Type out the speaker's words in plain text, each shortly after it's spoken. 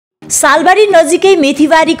सालबारी नजिकै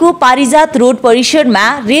मेथीबारीको पारिजात रोड परिसरमा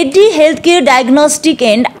Reddy health care diagnostic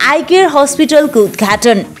and I care हस्पिटलको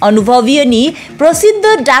उद्घाटन। अनुभवी अनि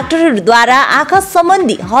प्रसिद्ध डाक्टरहरूद्वारा आँखा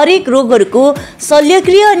सम्बन्धी हरेक रोगहरूको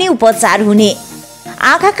शल्यक्रिया अनि उपचार हुने।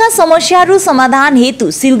 आँखाका समस्याहरू समाधान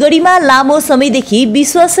हेतु सिलगढीमा लामो समयदेखि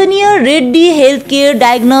विश्वसनीय Reddy health care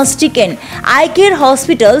diagnostic and I care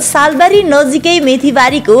hospital Salbari नजिकै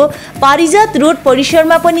मेथीबारीको पारिजात रोड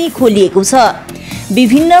परिसरमा पनि खोलिएको छ।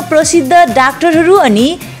 विभिन्न प्रसिद्ध डाक्टरहरू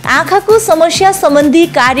अनि आँखाको समस्या सम्बन्धी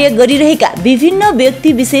कार्य गरिरहेका विभिन्न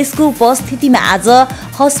व्यक्ति विशेषको उपस्थितिमा आज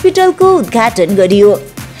हस्पिटलको उद्घाटन गरियो।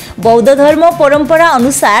 बौद्ध धर्म परम्परा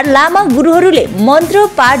अनुसार लामा गुरुहरूले मन्त्र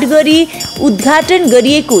पाठ गरी उद्घाटन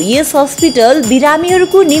गरिएको यस हस्पिटल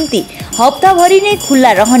बिरामीहरूको निम्ति हप्ताभरि नै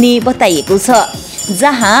खुल्ला रहने बताइएको छ,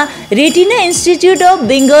 जहाँ रेटिना इन्स्टिच्युट अफ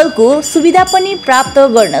बेङ्गलको सुविधा पनि प्राप्त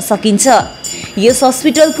गर्न सकिन्छ। यस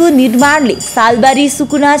हस्पिटलको निर्माणले सालबारी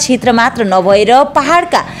सुकुना क्षेत्र मात्र नभएर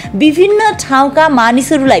पहाडका विभिन्न ठाउँका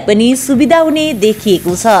मानिसहरूलाई पनि सुविधा हुने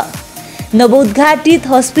देखिएको छ। नवोद्घाटित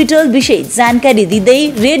हस्पिटल विषय जानकारी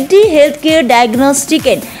दिँदै Reddy health care diagnostic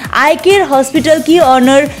and I care हस्पिटलकी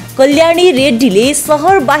honour Kalyani रेड्डीले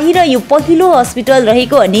सहर बाहिर यो पहिलो हस्पिटल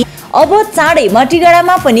रहेको अनि अब चाँडै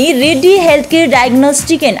मटिगाडामा पनि Reddy health care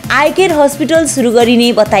diagnostic and I care hospital सुरु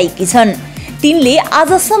गरिने बताएकी छन्। तिनले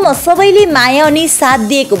आजसम्म सबैले माया अनि साथ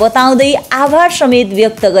दिएको बताउँदै आभार समेत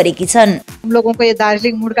व्यक्त गरेकी छन्। हम लोगों को ये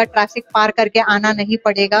दार्जिलिंग मोड़ का ट्रैफिक पार करके आना नहीं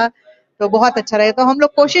पड़ेगा, तो बहुत अच्छा रहे। तो हम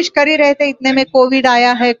लोग कोशिश कर ही रहे थे, इतने में कोविड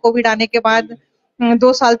आया है। कोविड आने के बाद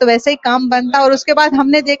 2 साल तो वैसे ही काम बंद था और उसके बाद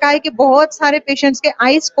हमने देखा है कि बहुत सारे पेशेंट्स के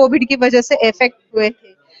आईज कोविड की वजह से इफेक्ट हुए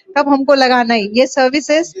थे। तब हमको लगा नहीं, ये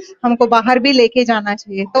सर्विसेज हमको बाहर भी लेके जाना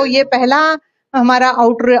चाहिए। तो ये पहला हमारा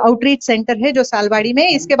आउटरीच सेंटर है जो सालबाड़ी में।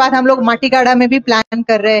 इसके बाद हम लोग माटीगाड़ा में भी प्लान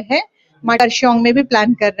कर रहे हैं, माटरशियोंग में भी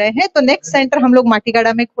प्लान कर रहे हैं। तो नेक्स्ट सेंटर हम लोग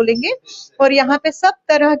माटीगाड़ा में खोलेंगे और यहाँ पे सब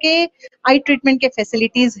तरह के आई ट्रीटमेंट के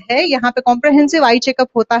फैसिलिटीज है। यहाँ पे कॉम्प्रहेंसिव आई चेकअप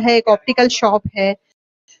होता है, एक ऑप्टिकल शॉप है।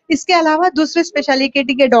 इसके अलावा दूसरे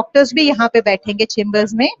स्पेशलिटी के डॉक्टर्स भी यहाँ पे बैठेंगे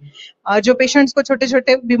चेम्बर्स में। जो पेशेंट्स को छोटे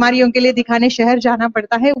छोटे बीमारियों के लिए दिखाने शहर जाना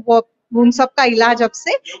पड़ता है, वो उन सब का इलाज अब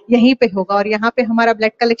से यहीं पे होगा। और यहाँ पे हमारा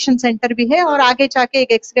ब्लड कलेक्शन सेंटर भी है और आगे जाके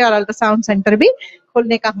एक एक्सरे और अल्ट्रासाउंड सेंटर भी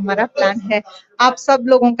खोलने का हमारा प्लान है। आप सब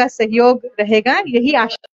लोगों का सहयोग रहेगा, यही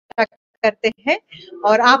आशा करते हैं।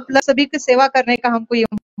 और आप सभी की सेवा करने का हमको ये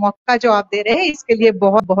मौका जो आप दे रहे हैं, इसके लिए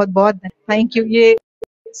बहुत बहुत बहुत थैंक यू। ये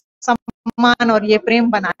सम्मान और ये प्रेम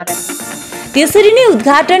बना रहे हैं। त्यसरी नै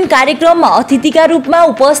उद्घाटन कार्यक्रममा अतिथिका रूपमा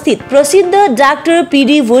उपस्थित प्रसिद्ध डाक्टर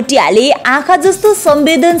पीडी भोटियाले आँखा जस्तो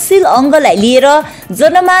संवेदनशील अङ्गलाई लिएर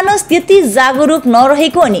जनमानस त्यति जागरुक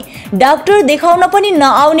नरहेको अनि डाक्टर देखाउन पनि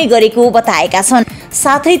नआउने गरेको बताएका छन्।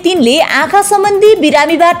 साथै तिनले आँखा सम्बन्धी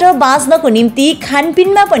बिरामीबाट बाँच्नको निम्ति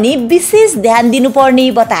खानपिनमा पनि विशेष ध्यान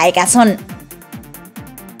दिनुपर्ने बताएका छन्।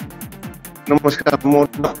 नमस्कार, म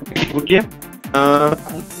भोटिया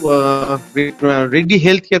रेड्डी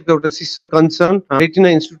हेल्थ केयर का एउटा concern retina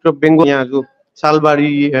institute of Bengal यहाँ जो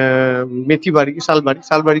सालबारी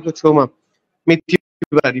सालबारीको छेउमा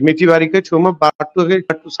मेथीबारीकै छेउमा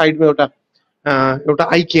बाटो साइडमा एउटा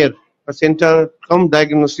I care centre com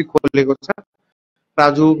diagnostic खोलेको छ।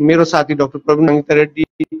 राजु मेरो साथी डाक्टर प्रवीण अङ्गिता रेड्डी,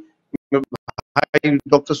 भाइ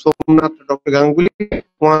डाक्टर सोमनाथ, डाक्टर गाङ्गुली,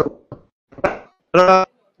 र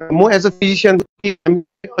म एज अ फिजिसियन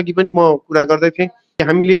अघि पनि म कुरा गर्दै थिएँ कि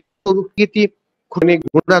हामीले यति खोल्ने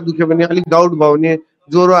घुँडा दुख्यो भने, अलिक डाउट भयो भने,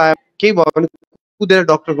 ज्वरो आयो, केही भयो भने कुदेर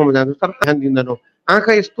डक्टरकोमा जान्छौँ, तर ध्यान दिँदैनौँ।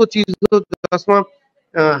 आँखा यस्तो चिज हो जसमा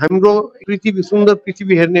हाम्रो सुन्दर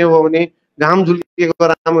पृथ्वी हेर्ने हो भने घाम झुल्किएको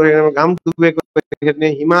राम्रो हेर्ने, घाम डुबेको हेर्ने,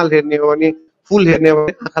 हिमाल हेर्ने हो भने, फुल हेर्ने हो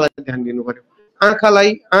भने आँखालाई ध्यान दिनु पर्यो।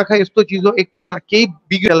 आँखा यस्तो चिज हो, एक केही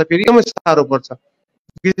बिग्रिएला फेरि एकदमै साह्रो पर्छ।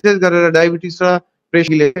 विशेष गरेर डायबिटिस र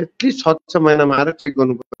प्रेसरले एटलिस्ट 6 महिनामा आएर चेक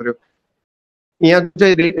गर्नु पर्यो। यहाँ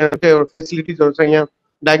चाहिँ फेसिलिटिजहरू छ, यहाँ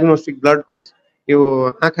डायग्नोस्टिक ब्लड, यो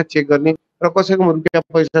आँखा चेक गर्ने, र कसैकोमा रुपियाँ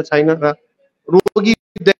पैसा छैन र रोगी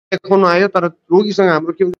देखाउन आयो तर रोगीसँग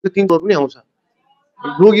हाम्रो के हुन्छ, 3 करोड पनि आउँछ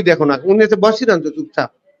रोगी देखाउन, उनीहरू चाहिँ बसिरहन्छ चुपचाप।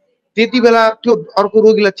 त्यति बेला त्यो अर्को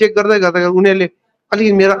रोगीलाई चेक गर्दै गर्दा उनीहरूले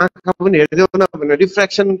अलिकति मेरो आँखा पनि हेरिदेऊ न भनेर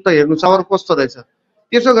रिफ्र्याक्सन त हेर्नु छ और कस्तो रहेछ।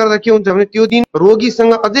 त्यसो गर्दा के हुन्छ भने त्यो दिन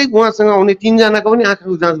रोगीसँग अझै उहाँसँग आउने 3 जनाको पनि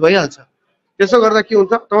आँखाको जाँच भइहाल्छ। त्यसो गर्दा के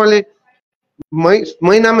हुन्छ, तपाईँले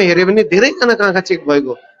महिनामा हेऱ्यो भने धेरैजनाको आँखा चेक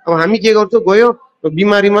भएको। अब हामी के गर्छौँ, गयो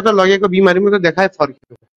बिमारीमा त लगेको, बिमारीमा त देखाए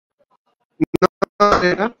फर्क्यो,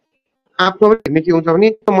 आफ्नो हेर्ने के हुन्छ भने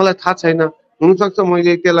मलाई थाहा छैन, हुनसक्छ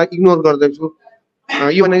मैले त्यसलाई इग्नोर गर्दैछु,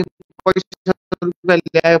 यो भने पैसा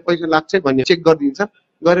ल्यायो पैसा लाग्छ भन्ने चेक गरिदिन्छ।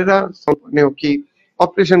 गरेर पर्ने हो कि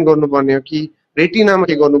अपरेसन गर्नुपर्ने हो कि रेटिनामा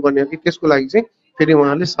के गर्नुपर्ने हो कि त्यसको लागि चाहिँ फेरि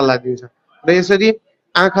उहाँले सल्लाह दिन्छ। र यसरी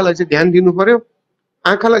आँखालाई चाहिँ ध्यान दिनु पर्यो।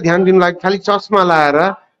 आँखालाई ध्यान दिनु लागि खालि चस्मा लाएर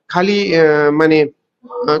खालि माने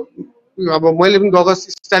अब मैले पनि गगस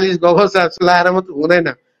स्टाइलिस गगस लाएर मात्र हुँदैन।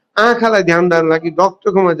 आँखालाई ध्यान दिनको लागि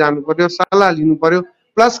डक्टरकोमा जानु पर्यो, सल्लाह लिनु पर्यो।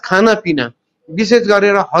 प्लस खानापिना विशेष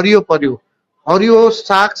गरेर हरियो पर्यो, हरियो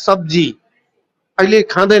साग सब्जी अहिले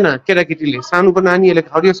खाँदैन केटाकेटीले, सानोको नानीहरूले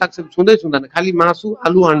हरियो सागसब्जी छुँदैन, खालि मासु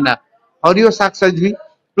आलु अन्डा। हरियो सागसब्जी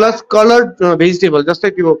प्लस कलर्ड भेजिटेबल जस्तै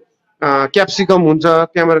त्यो क्याप्सिकम हुन्छ,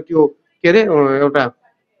 त्यहाँबाट त्यो के अरे एउटा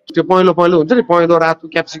त्यो पहेँलो पहेँलो हुन्छ नि, पहेँलो रातो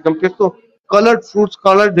क्याप्सिकम, त्यस्तो कलर्ड फ्रुट्स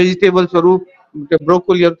कलर्ड भेजिटेबल्सहरू, त्यो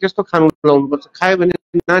ब्रोकोलीहरू त्यस्तो खानु लाउनुपर्छ। खायो भने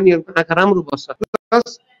नानीहरूको आँखा राम्रो बस्छ।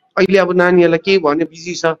 प्लस अहिले अब नानीहरूलाई केही भन्यो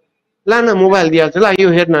बिजी छ, ला न मोबाइल दिइहाल्छ, ला यो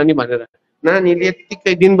हेर नानी भनेर, नानीले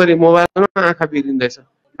यत्तिकै दिनभरि मोबाइलमा आँखा बिग्रिँदैछ।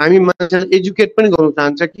 हामी मान्छेलाई एजुकेट पनि गर्नु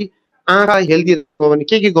चाहन्छ कि आँखा हेल्दी हो भने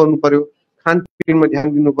के गर्नु पर्यो, खानपिनमा ध्यान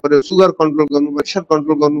दिनु पर्यो, सुगर कन्ट्रोल गर्नु पर्यो, प्रेसर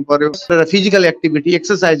कन्ट्रोल गर्नु पर्यो, फिजिकल एक्टिभिटी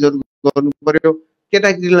एक्सर्साइजहरू गर्नु पर्यो,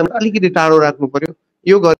 केटाकेटीलाई अलिकति टाढो राख्नु पर्यो।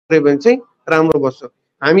 यो गर्यो भने चाहिँ राम्रो बस्छ।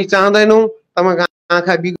 हामी चाहँदैनौँ तपाईँको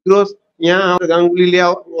आँखा बिग्रोस्, यहाँ गाङ्गुलीले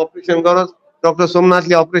अपरेसन गरोस्, डाक्टर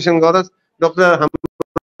सोमनाथले अपरेसन गरोस्, डाक्टर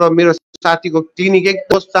हाम्रो मेरो साथीको क्लिनिक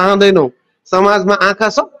एकदम चाहँदैनौँ। समाजमा आँखा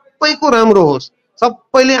सबैको राम्रो होस्,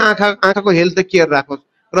 सबैले आँखाको हेल्थ केयर राखोस्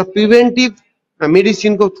र प्रिभेन्टिभ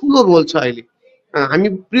मेडिसिनको ठुलो रोल छ। अहिले हामी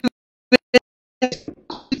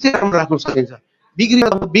राम्रो राख्न सकिन्छ।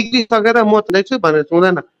 बिग्रिसकेर म जान्दैछु भनेर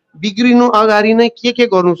हुँदैन, बिग्रिनु अगाडि नै के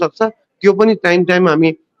गर्नु सक्छ त्यो पनि टाइम हामी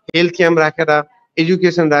हेल्थ क्याम्प राखेर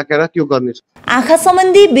एजुकेसन राखेर त्यो गर्नेछौँ। आँखा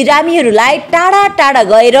सम्बन्धी बिरामीहरूलाई टाढा टाढा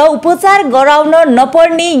गएर उपचार गराउन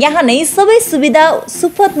नपर्ने, यहाँ नै सबै सुविधा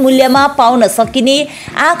सुपथ मूल्यमा पाउन सकिने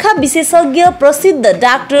आँखा विशेषज्ञ प्रसिद्ध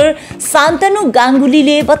डाक्टर शान्तनु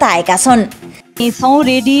गाङ्गुलीले बताएका छन्। छौँ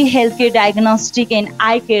ready health care diagnostic and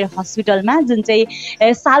I care हस्पिटलमा, जुन चाहिँ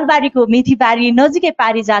सालबारीको मेथीबारी नजिकै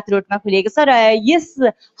पारिजात रोडमा खुलिएको छ। र यस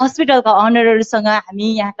हस्पिटलका अनरहरूसँग हामी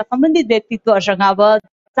यहाँका सम्बन्धित व्यक्तित्वहरूसँग अब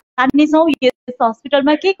जान्नेछौँ यस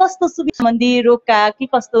हस्पिटलमा के कस्तो सुविधा सम्बन्धी रोगका के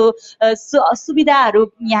कस्तो सुविधाहरू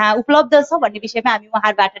यहाँ उपलब्ध छ भन्ने विषयमा हामी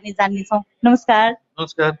उहाँहरूबाट नै जान्नेछौँ। नमस्कार।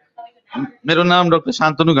 नमस्कार, मेरो नाम डाक्टर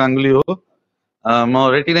शान्तनु गाङ्गुली हो। म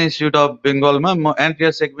रेटिना इन्स्टिट्युट अफ बेङ्गलमा म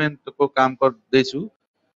एन्टिरियर सेगमेन्टको काम गर्दैछु।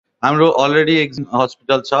 हाम्रो अलरेडी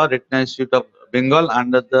हस्पिटल छ retina institute of Bengal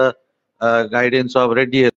under the guidance of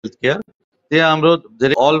ready health care. त्यहाँ हाम्रो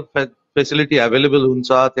धेरै अल फेसिलिटी एभाइलेबल हुन्छ।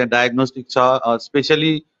 त्यहाँ डायग्नोस्टिक छ,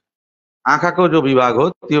 स्पेसली आँखाको जो विभाग हो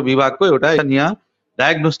त्यो विभागको एउटा यहाँ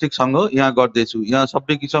डायग्नोस्टिकसँग यहाँ गर्दैछु। यहाँ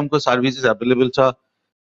सबै किसिमको सर्भिसेस एभाइलेबल छ,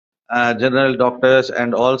 general doctors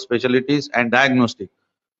and all स्पेसलिटिज and diagnostic.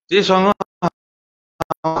 त्योसँग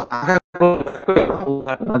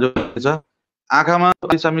आँखामा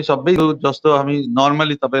हामी सबै जस्तो हामी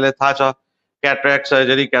नर्मली तपाईँलाई थाहा छ क्याट्र्याक्ट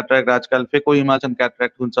सर्जरी, क्याट्र्याक्ट आजकल फेको इमाल्सन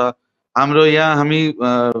क्याट्र्याक्ट हुन्छ। हाम्रो यहाँ हामी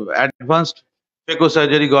एडभान्स्ड फेको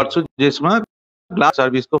सर्जरी गर्छु जसमा ग्लास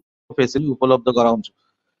सर्भिसको फेसिलिटी उपलब्ध गराउँछु।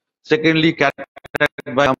 सेकेन्डली क्याट्र्याक्ट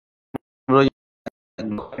बाइ हाम्रो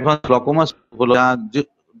एडभान्स ग्लकोमा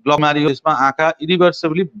यसमा आँखा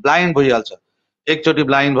इरिभर्सिबली ब्लाइन्ड भइहाल्छ। एकचोटि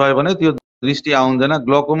ब्लाइन्ड भयो भने त्यो दृष्टि आउँदैन।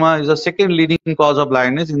 Glaucoma is the second leading cause of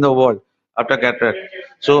blindness in the world after क्याट्र्याक्ट।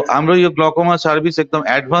 So हाम्रो यो ग्लकोमा सर्भिस एकदम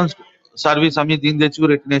एडभान्स्ड सर्भिस हामी दिँदैछु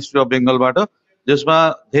रेटिना इन्स्टिट्युट अफ बेङ्गलबाट, जसमा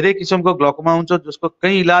धेरै किसिमको ग्लकोमा हुन्छ जसको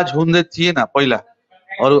कहीँ इलाज हुँदै थिएन पहिला।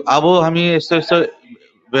 अरू अब हामी यस्तो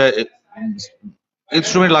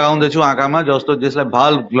इन्स्ट्रुमेन्ट लगाउँदैछौँ आँखामा जस्तो जसलाई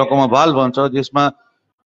ग्लकोमा भाल्भ भन्छ, जसमा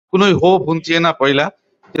कुनै होप हुन्थेन पहिला,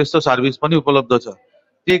 त्यस्तो सर्भिस पनि उपलब्ध छ।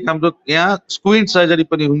 त्यही हाम्रो यहाँ स्क्विन्ट सर्जरी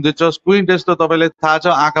पनि हुँदैछ। स्क्विन्ट यस्तो तपाईँलाई थाहा छ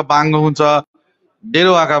आँखा बाङ्गो हुन्छ,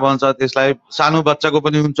 डेलो आँखा भन्छ त्यसलाई, सानो बच्चाको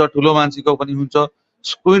पनि हुन्छ, ठुलो मान्छेको पनि हुन्छ।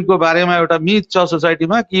 स्क्विन्टको बारेमा एउटा मिथ छ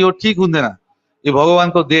सोसाइटीमा कि यो ठिक हुँदैन, यो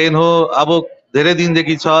भगवानको देन हो, अब धेरै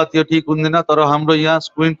दिनदेखि छ, त्यो ठिक हुँदैन। तर हाम्रो यहाँ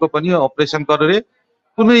स्क्विन्टको पनि अपरेसन गरेर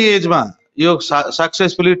कुनै एजमा यो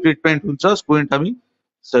सक्सेसफुली ट्रिटमेन्ट हुन्छ। स्क्विन्ट हामी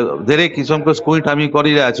धेरै किसिमको स्क्विन्ट हामी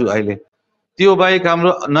गरिरहेको छु अहिले। त्यो बाहेक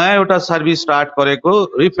हाम्रो नयाँ एउटा सर्भिस स्टार्ट गरेको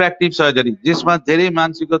रिफ्र्याक्टिभ सर्जरी, जसमा धेरै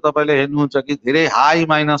मान्छेको तपाईँले हेर्नुहुन्छ कि धेरै high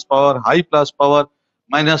minus power, high plus power,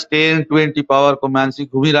 -10, -20 पावरको मान्छे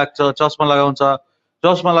घुमिरहेको छ, चस्मा लगाउँछ।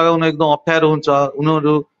 चस्मा लगाउन एकदम अप्ठ्यारो हुन्छ।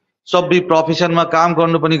 उनीहरू सबै प्रोफेसनमा काम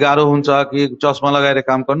गर्नु पनि गाह्रो हुन्छ कि चस्मा लगाएर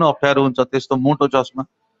काम गर्नु अप्ठ्यारो हुन्छ, त्यस्तो मोटो चस्मा।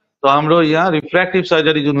 त हाम्रो यहाँ रिफ्र्याक्टिभ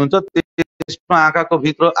सर्जरी जुन हुन्छ त्यसमा आँखाको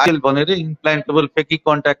भित्र आइल भनेर इम्प्लान्टेबल फेकी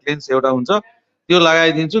कन्ट्याक्ट लेन्स एउटा हुन्छ, त्यो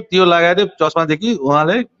लगाइदिन्छु। त्यो लगाएर चस्मादेखि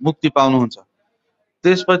उहाँले मुक्ति पाउनुहुन्छ।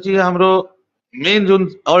 त्यसपछि हाम्रो मेन जुन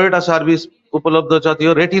अरू एउटा सर्भिस उपलब्ध छ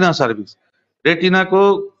त्यो रेटिना सर्भिस। रेटिनाको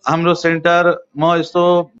हाम्रो सेन्टर म यस्तो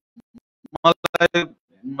मलाई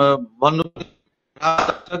भन्नु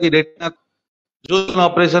कि रेटिना जुन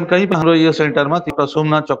अपरेसन कहीँ पनि हाम्रो यो सेन्टरमा त्यो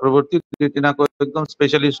सोमनाथ चक्रवर्ती रेटिनाको एकदम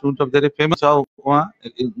स्पेशलिस्ट हुनुहुन्छ, धेरै फेमस छ उहाँ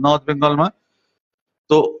नर्थ बेङ्गलमा।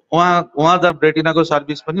 तो उहाँ जब रेटिनाको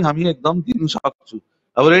सर्भिस पनि हामी एकदम दिन सक्छौँ।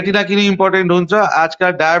 अब रेटिना किन इम्पोर्टेन्ट हुन्छ,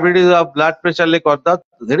 आजकल डायबिटिज र ब्लड प्रेसरले गर्दा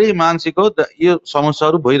धेरै मान्छेको यो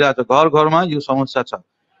समस्याहरू भइरहेछ, घर घरमा यो समस्या छ।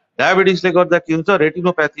 डायबिटिजले गर्दा के हुन्छ,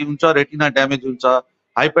 रेटिनोप्याथी हुन्छ, रेटिना ड्यामेज हुन्छ,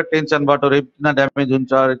 हाइपरटेन्सनबाट रेटिना ड्यामेज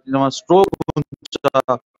हुन्छ, रेटिनामा स्ट्रोक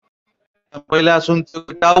हुन्छ। पहिला सुन्थ्यो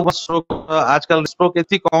टाउमा स्ट्रोक, आजकल स्ट्रोक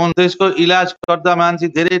यति कमन, त्यसको इलाज गर्दा मान्छे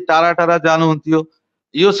धेरै टाढा टाढा जानुहुन्थ्यो।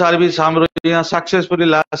 यो सर्भिस हाम्रो यहाँ successfully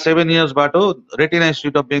last 7 इयर्सबाट retina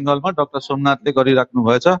institute of बेङ्गलमा doctor सोमनाथले गरिराख्नु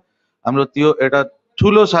भएछ। हाम्रो त्यो एउटा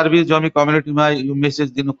ठुलो सर्भिस जो हामी कम्युनिटीमा यो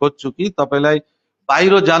मेसेज दिनु खोज्छु कि तपाईँलाई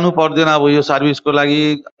बाहिर जानु पर्दैन। अब यो सर्भिसको लागि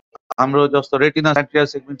हाम्रो जस्तो रेटिना सेन्ट्रियल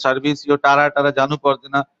सेगमेन्ट सर्भिस यो टाढा टाढा जानु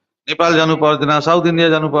पर्दैन, नेपाल जानु पर्दैन, साउथ इन्डिया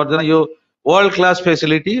जानु पर्दैन। यो वर्ल्ड क्लास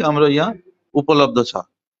फेसिलिटी हाम्रो यहाँ उपलब्ध छ।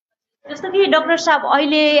 जस्तो कि डाक्टर साहब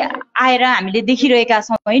अहिले आएर हामीले देखिरहेका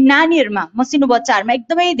छौँ है, नानीहरूमा मसिनो बच्चाहरूमा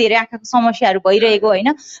एकदमै धेरै आँखाको समस्याहरू भइरहेको होइन,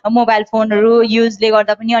 मोबाइल फोनहरू युजले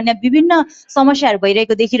गर्दा पनि अन्य विभिन्न समस्याहरू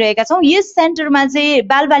भइरहेको देखिरहेका छौँ। यस सेन्टरमा चाहिँ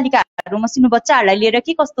बालबालिकाहरू मसिनो बच्चाहरूलाई लिएर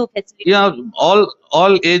के कस्तो फेसिलिटी? यहाँ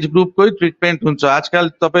अल एज ग्रुपकै ट्रिटमेन्ट हुन्छ। आजकल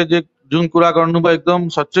तपाईँ जुन कुरा गर्नुभयो एकदम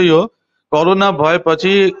सच्चै हो। कोरोना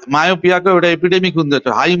भएपछि मायोपियाको एउटा एपिडेमिक हुँदैछ,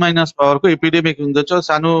 हाई माइनस पावरको एपिडेमिक हुँदैछ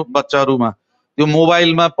सानो बच्चाहरूमा। त्यो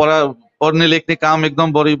मोबाइलमा पढ्ने लेख्ने काम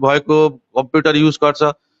एकदम बढी भएको, कम्प्युटर युज गर्छ,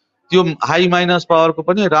 त्यो हाई माइनस पावरको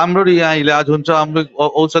पनि राम्ररी यहाँ इलाज हुन्छ। हाम्रो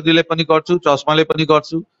औषधिले पनि गर्छु, चस्माले पनि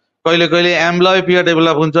गर्छु। कहिले कहिले एम्ब्लोपिया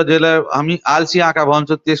डेभलप हुन्छ, जसलाई हामी आलसी आँखा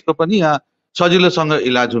भन्छौँ, त्यसको पनि यहाँ सजिलोसँग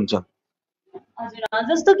इलाज हुन्छ। हजुर,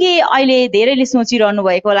 जस्तो कि अहिले धेरैले सोचिरहनु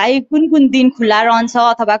भएको होला है, कुन कुन दिन खुल्ला रहन्छ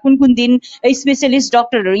अथवा कुन कुन दिन स्पेशलिस्ट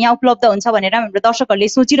डक्टरहरू यहाँ उपलब्ध हुन्छ भनेर हाम्रो दर्शकहरूले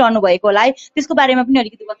सोचिरहनु भएको होला है, त्यसको बारेमा पनि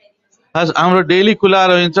अलिकति बताइदिनुहोस्। हाम्रो डेली खुला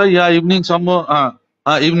रहन्छ, या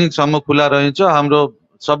इभिनिङसम्म खुला रहन्छ। हाम्रो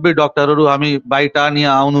सबै डक्टरहरू हामी बाई टाइम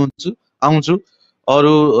यहाँ आउँछु।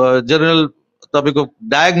 अरू जेनरल तपाईँको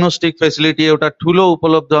डायग्नोस्टिक फेसिलिटी एउटा ठुलो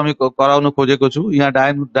उपलब्ध हामी गराउन खोजेको छु। यहाँ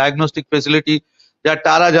डायग्नोस्टिक फेसिलिटी त्यहाँ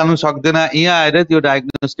टाढा जानु सक्दैन, यहाँ आएर त्यो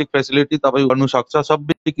डायग्नोस्टिक फेसिलिटी तपाईँ गर्नु सक्छ।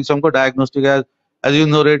 सबै किसिमको diagnostic as you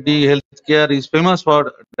know Reddy health care is famous for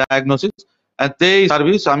diagnosis, and त्यही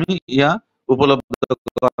सर्भिस हामी यहाँ उपलब्ध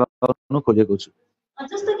गराउन खोजेको छु।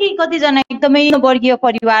 जस्तो कि कतिजना एकदमै वर्गीय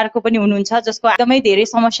परिवारको पनि हुनुहुन्छ जसको एकदमै धेरै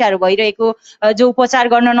समस्याहरू भइरहेको, जो उपचार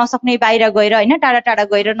गर्न नसक्ने, बाहिर गएर होइन टाढा टाढा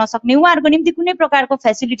गएर नसक्ने, उहाँहरूको निम्ति कुनै प्रकारको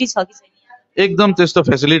फेसिलिटी छ कि छैन? एकदम त्यस्तो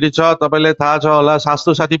फेसिलिटी छ। तपाईँलाई थाहा छ होला,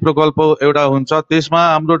 स्वास्थ्य साथी प्रकल्प एउटा हुन्छ, त्यसमा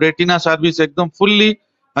हाम्रो रेटिना सर्भिस एकदम फुल्ली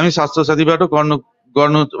हामी स्वास्थ्य साथीबाट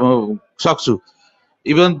गर्नु सक्छु।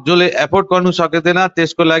 इभन जसले एफोर्ड गर्नु सकेदैन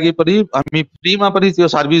त्यसको लागि पनि हामी फ्रीमा पनि त्यो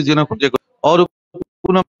सर्भिस दिन खोजेको। अरू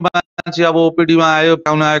कुनै मान्छे अब ओपिडीमा आयो,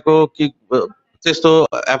 पाउन आएको कि त्यस्तो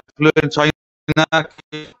एफ्लुएन्ट छैन,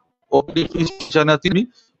 ओपिडी फिस छैन, तिमी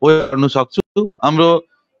गर्नु सक्छु। हाम्रो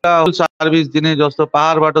सर्भिस दिने जस्तो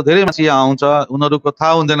पहाडबाट धेरै मान्छे यहाँ आउँछ, उनीहरूको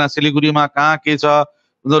थाहा हुँदैन सिलिगुडीमा कहाँ के छ,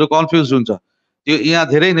 उनीहरू कन्फ्युज हुन्छ। त्यो यहाँ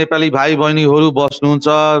धेरै नेपाली भाइ बहिनीहरू बस्नुहुन्छ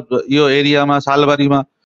यो एरियामा, सालबारीमा,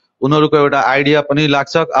 उनीहरूको एउटा आइडिया पनि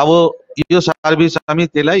लाग्छ। अब यो सर्भिस हामी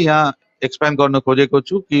त्यसलाई यहाँ एक्सप्यान्ड गर्न खोजेको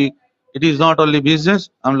छु कि it is not only business,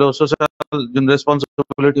 हाम्रो सोसियल जुन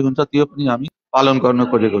रेस्पोन्सिबिलिटी हुन्छ त्यो पनि हामी पालन गर्न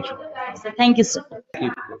खोजेको छु। Thank you sir.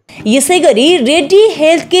 यसै गरी रेड्डी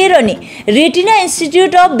हेल्थ केयर अनि रेटिना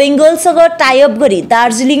इन्स्टिट्युट अफ बेङ्गलसँग टाइअप गरी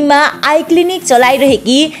दार्जिलिङमा आई क्लिनिक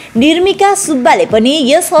चलाइरहेकी निर्मिका सुब्बाले पनि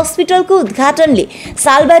यस हस्पिटलको उद्घाटनले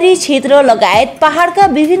सालबारी क्षेत्र लगायत पहाडका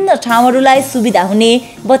विभिन्न ठाउँहरूलाई सुविधा हुने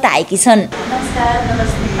बताएकी छन्।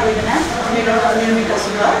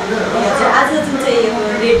 आज जुन चाहिँ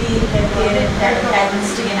Reddy health care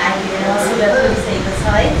diagnostic and I care hospital खोलिसकेको छ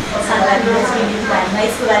है सालबारीमा,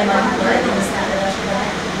 यसको बारेमा बताइदिनुहोस् न।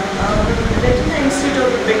 रेटिना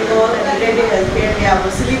इन्स्टिट्युट अफ बेङ्गल अनि रेड्डी हेल्थ केयरले अब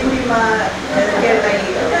सिलिगुडीमा हेल्थ केयरलाई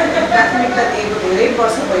प्राथमिकता दिएको धेरै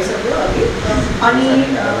वर्ष भइसक्यो अघि। अनि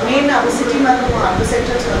मेन अब सिटीमा त हाम्रो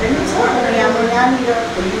सेक्टर छँदै नै छ। अनि हाम्रो यहाँनिर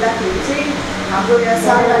खोलिँदाखेरि चाहिँ हाम्रो यहाँ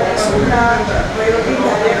सालबारी, सोमनाथ, प्रयोगी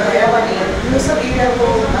भएर अनि यो सब एरियाको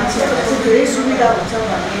मान्छेहरूलाई चाहिँ धेरै सुविधा हुन्छ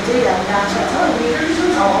भन्ने चाहिँ हाम्रो आशा छ। अनि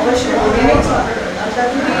अवश्य हुने नै छ।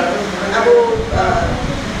 अन्तखेरि अब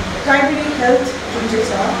प्राइमेरी हेल्थ जुन चाहिँ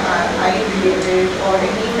छ I related or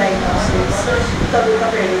any diagnosis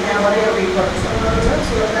तपाईँहरू यहाँबाटै वेट गर्नु सक्नुहुन्छ।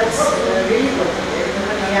 So that's really good.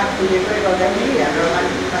 किनभने यहाँ खुलेकै गर्दाखेरि हाम्रो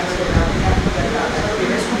मान्छेहरूलाई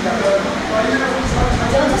धेरै सुविधा हुन्छ।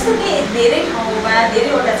 जस्तो कि धेरै ठाउँमा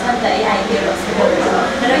धेरैवटा छ नि त आई केयर हस्पिटलहरू,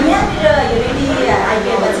 र यहाँनिर यो रेडी आई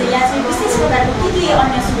केयरमा चाहिँ यहाँ चाहिँ विशेष प्रकारको के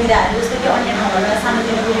अन्य सुविधाहरू जस्तो कि अन्य ठाउँहरूमा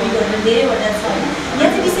सानोतिनो क्लिनिकहरू धेरैवटा छ होइन यहाँ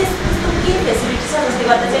चाहिँ विशेष त्यस्तो के फेसिलिटी छ जसले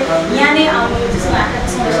गर्दा चाहिँ यहाँ नै आउनु जसको आँखाको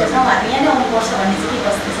समस्या छ उहाँहरू यहाँ नै आउनुपर्छ भन्ने चाहिँ के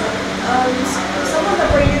कस्तो छ सबभन्दा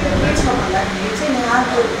पहिले त के छ भन्दाखेरि चाहिँ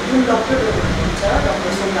यहाँको जुन डक्टरहरू हुनुहुन्छ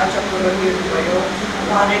डक्टर सोमनाथ चक्रवर्तीहरू भयो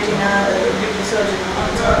उहाँ रेटिना डेप्युटी सर्जन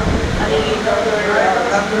हुनुहुन्छ अनि डक्टर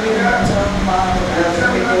गाङ्गुली हुनुहुन्छ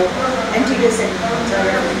तपाईँको एन्टिरेसेक्ट हुनुहुन्छ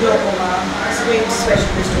ग्लोकोमा स्क्विन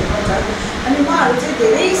स्पेसलिस्ट हुनुहुन्छ अनि उहाँहरू चाहिँ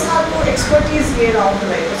धेरै सालको एक्सपर्टिज लिएर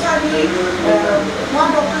आउनुभएको छ अनि उहाँ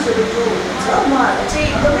डक्टर्सहरू जो हुनुहुन्छ उहाँहरू चाहिँ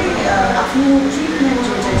एकदमै आफ्नो ट्रिटमेन्ट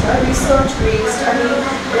जुन चाहिँ छ रिसर्च बेस्ड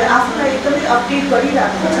अनि आफूलाई एकदमै अपडेट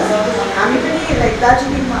गरिराख्नु छ हामी पनि लाइक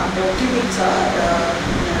दार्जिलिङमा हाम्रो क्लिनिक छ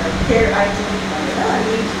केयर आई क्लिनिक भनेर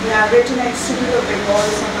अनि यहाँ रेटिना इन्स्टिट्युट अफ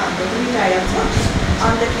बेङ्गलसँग हाम्रो पनि टाइअप छ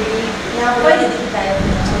अन्तखेरि यहाँ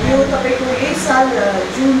यो तपाईँको यही साल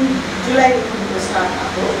जुलाईदेखिको स्टार्ट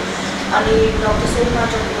भएको अनि डक्टर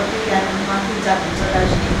सोमनाथ चक्रवर्ती यहाँ माथि जानुहुन्छ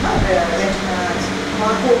दार्जिलिङमा रेटिना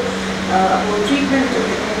उहाँको अब ट्रिटमेन्ट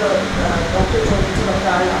देख्ने डक्टर जो हुनुहुन्छ डक्टर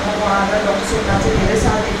आर लामा उहाँ र डक्टर सोमनाथ चाहिँ धेरै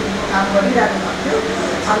सालदेखि काम गरिरहनु भएको थियो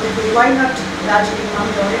अन्तखेरि वाइ नट दार्जिलिङमा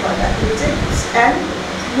पनि ल्याउने भन्दाखेरि चाहिँ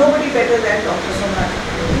and nobody better than doctor Somnath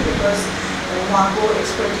Chakraborty because उहाँको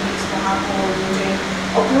एक्सपर्टिज उहाँको जुन चाहिँ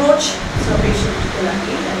अप्रोच छ पेसेन्टको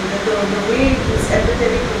लागि अनि the way is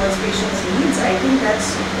empathetic towards patients needs I think that's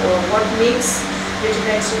what makes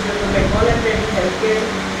retina institute of Bengal and ready health care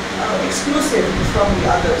exclusive from the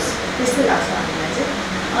others त्यस्तै लाग्छ हामीलाई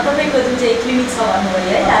चाहिँ तपाईँको जुन चाहिँ क्लिनिक छ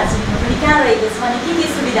भन्नुभयो है दार्जिलिङमा पनि कहाँ रहेको छ अनि के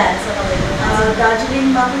सुविधाहरू छ तपाईँको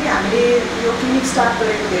दार्जिलिङमा पनि हामीले यो क्लिनिक स्टार्ट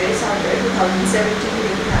गरेको धेरै साल भयो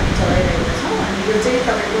 2017देखि हामी चलाइरहेका छौँ अनि यो चाहिँ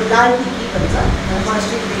तपाईँको लाल टिकी भन्छ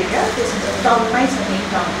मस्जिद एरिया त्यसमा टाउनमै छ मेन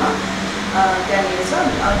टाउनमा त्यहाँनिर छ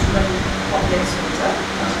अर्जुन कम्प्लेक्स हुन्छ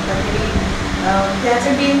अन्तखेरि त्यहाँ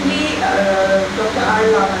चाहिँ मेनली डक्टर आर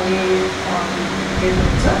लामाले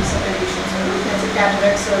हेर्नुहुन्छ सबै पेसेन्ट्सहरू त्यहाँ चाहिँ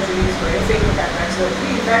क्याटरेक्ट सर्जरिज भयो फेको क्याटरेक्ट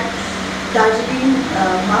सर्जरी इनफ्याक्ट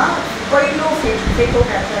दार्जिलिङमा पहिलो फेको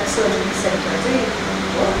क्याटरेक्ट सर्जरी सेन्टर चाहिँ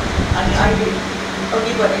हो अनि अहिले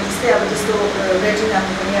अघि भने जस्तै अब जस्तो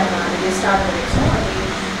रेटिनाको पनि अब हामीले स्टार्ट गरेको छौँ अनि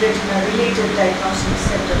रेटिना रिलेटेड डायग्नोस्टिक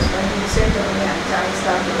सेन्टर्स पनि सेन्टर पनि हामी चाँडै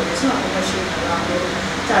स्टार्ट गर्दैछौँ अब मसिनहरू हाम्रो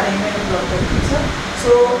चाँडै नै उपलब्ध हुनेछ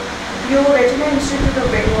सो यो रेटिना इन्स्टिट्युट अफ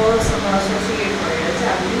बेङ्गलसँग एसोसिएट भएर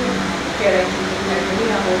चाहिँ हामीले केयर एक्टिभिटीलाई पनि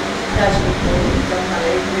अब दार्जिलिङको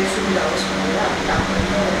जनतालाई पुरै सुविधा होस् भनेर हामी काम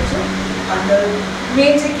गरिरहेको छौँ अन्त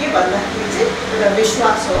मेन चाहिँ के भन्दाखेरि चाहिँ एउटा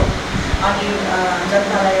विश्वास हो अनि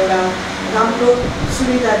जनतालाई एउटा राम्रो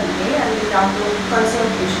सुविधा दिने अनि राम्रो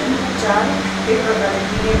कन्सल्टेसन उपचार एक प्रकारले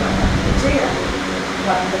दिने भन्दाखेरि चाहिँ अब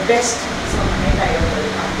वान अफ द बेस्ट समय टाइप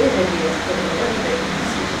गरेर हामीले ready health care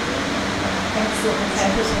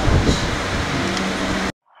thank you so much